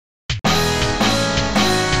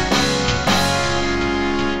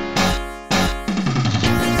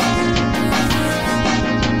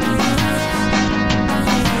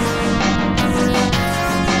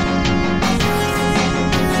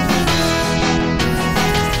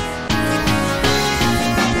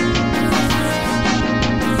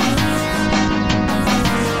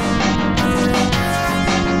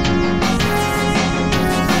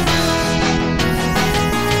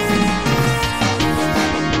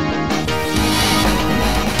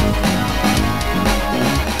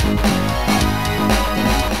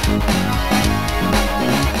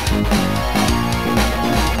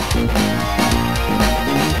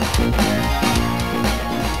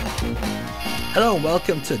Hello and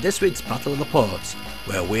welcome to this week's Battle of the Ports,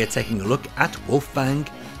 where we're taking a look at Wolffang,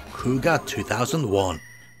空牙 2001,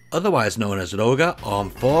 otherwise known as Roga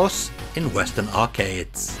Armed Force in Western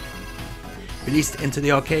arcades. Released into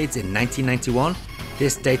the arcades in 1991,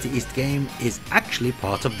 this Data East game is actually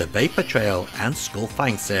part of the Vapor Trail and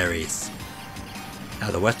Fang series.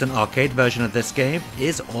 Now the Western arcade version of this game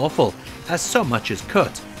is awful, as so much is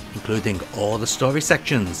cut, including all the story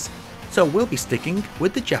sections, so we'll be sticking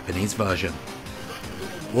with the Japanese version.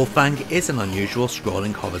 Wolffang is an unusual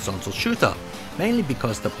scrolling horizontal shooter, mainly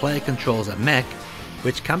because the player controls a mech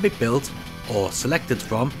which can be built or selected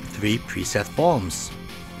from 3 preset forms.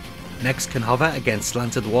 Mechs can hover against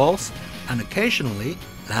slanted walls and occasionally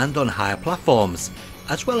land on higher platforms,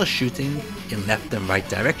 as well as shooting in left and right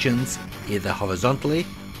directions, either horizontally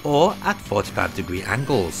or at 45-degree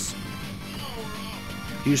angles.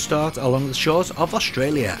 You start along the shores of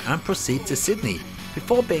Australia and proceed to Sydney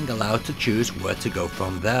before being allowed to choose where to go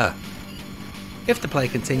from there. If the player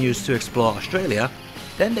continues to explore Australia,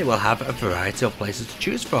 then they will have a variety of places to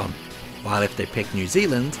choose from, while if they pick New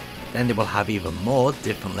Zealand, then they will have even more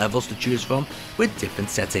different levels to choose from with different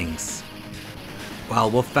settings. While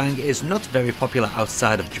Wolffang is not very popular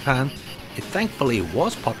outside of Japan, it thankfully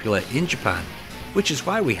was popular in Japan, which is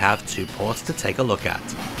why we have 2 ports to take a look at.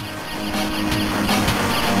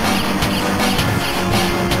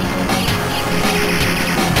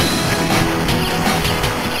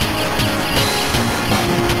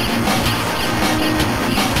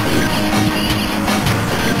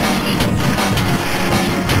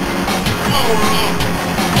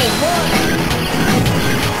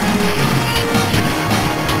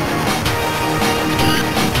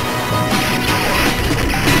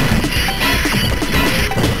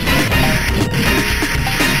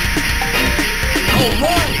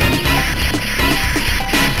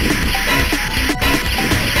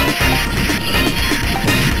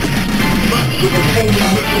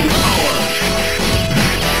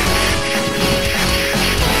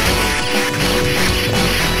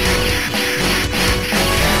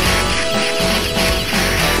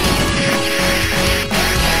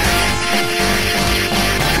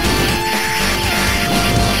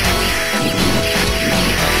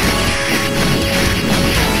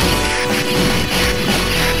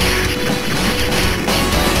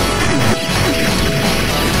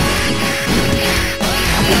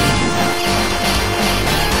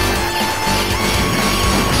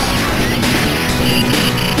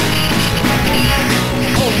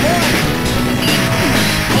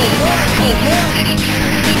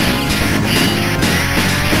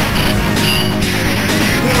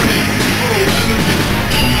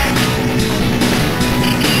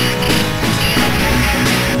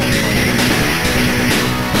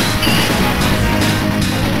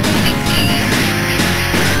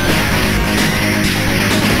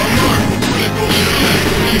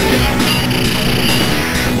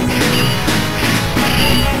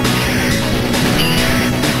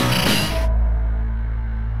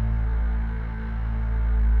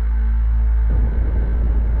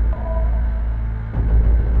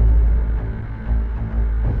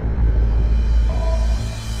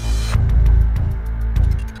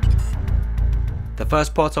 The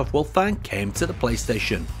first port of Wolffang came to the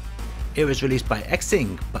PlayStation. It was released by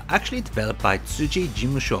Xing, but actually developed by Tsuji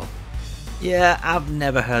Jimusho. Yeah, I've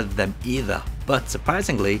never heard of them either, but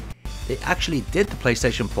surprisingly, they actually did the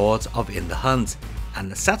PlayStation port of In the Hunt and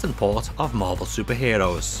the Saturn port of Marvel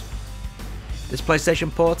Superheroes. This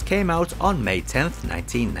PlayStation port came out on May 10th,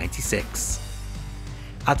 1996.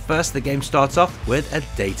 At first, the game starts off with a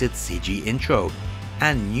dated CG intro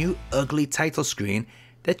and new ugly title screen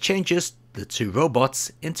that changes the 2 robots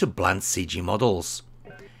into bland CG models.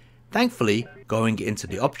 Thankfully, going into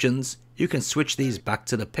the options, you can switch these back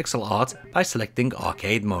to the pixel art by selecting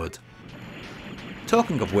arcade mode.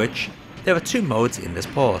 Talking of which, there are 2 modes in this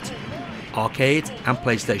port, arcade and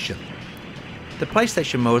PlayStation. The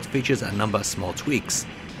PlayStation mode features a number of small tweaks,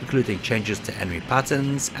 including changes to enemy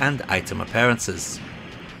patterns and item appearances.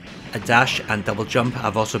 A dash and double jump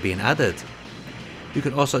have also been added. You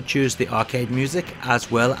can also choose the arcade music as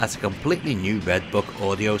well as a completely new Red Book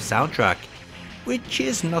audio soundtrack, which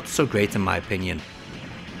is not so great in my opinion.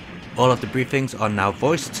 All of the briefings are now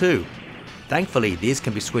voiced too. Thankfully these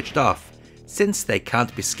can be switched off, since they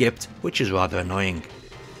can't be skipped, which is rather annoying.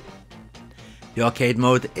 The arcade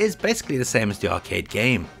mode is basically the same as the arcade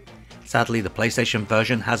game. Sadly, the PlayStation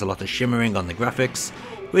version has a lot of shimmering on the graphics,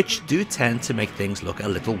 which do tend to make things look a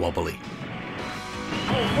little wobbly.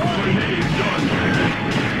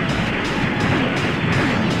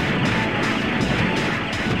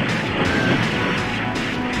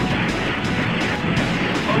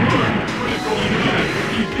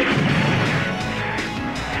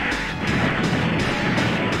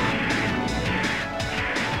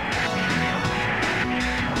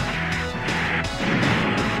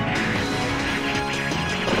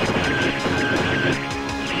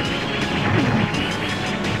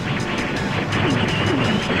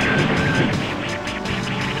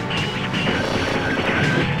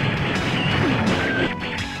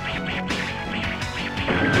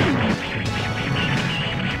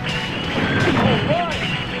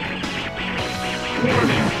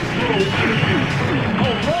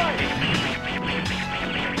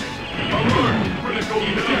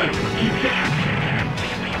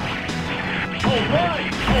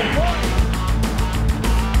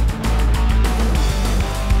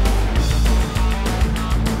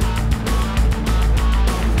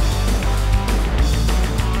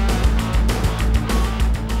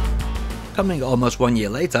 Coming almost 1 year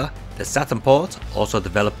later, the Saturn port, also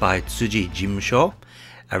developed by Tsuji,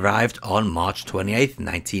 arrived on March 28,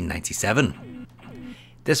 1997.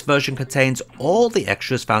 This version contains all the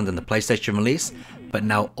extras found in the PlayStation release, but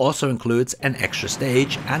now also includes an extra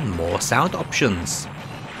stage and more sound options.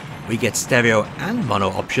 We get stereo and mono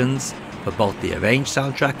options for both the arranged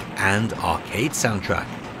soundtrack and arcade soundtrack.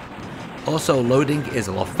 Also, loading is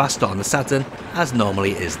a lot faster on the Saturn, as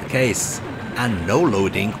normally is the case, and no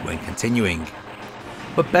loading when continuing.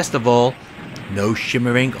 But best of all, no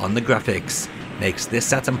shimmering on the graphics makes this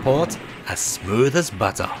Saturn port as smooth as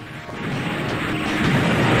butter.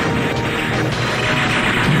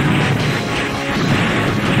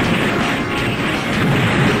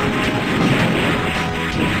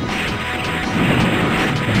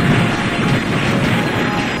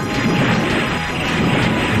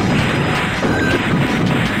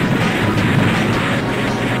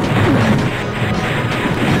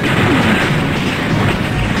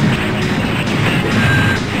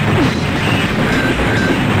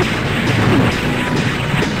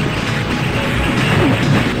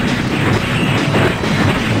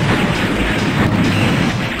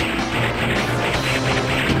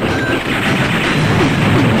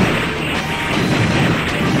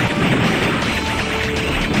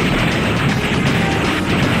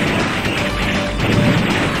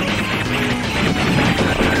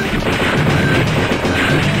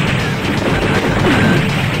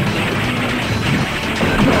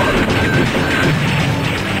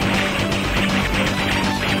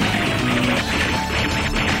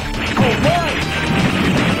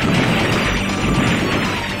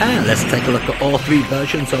 And let's take a look at all three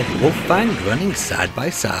versions of Wolffang running side by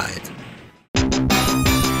side.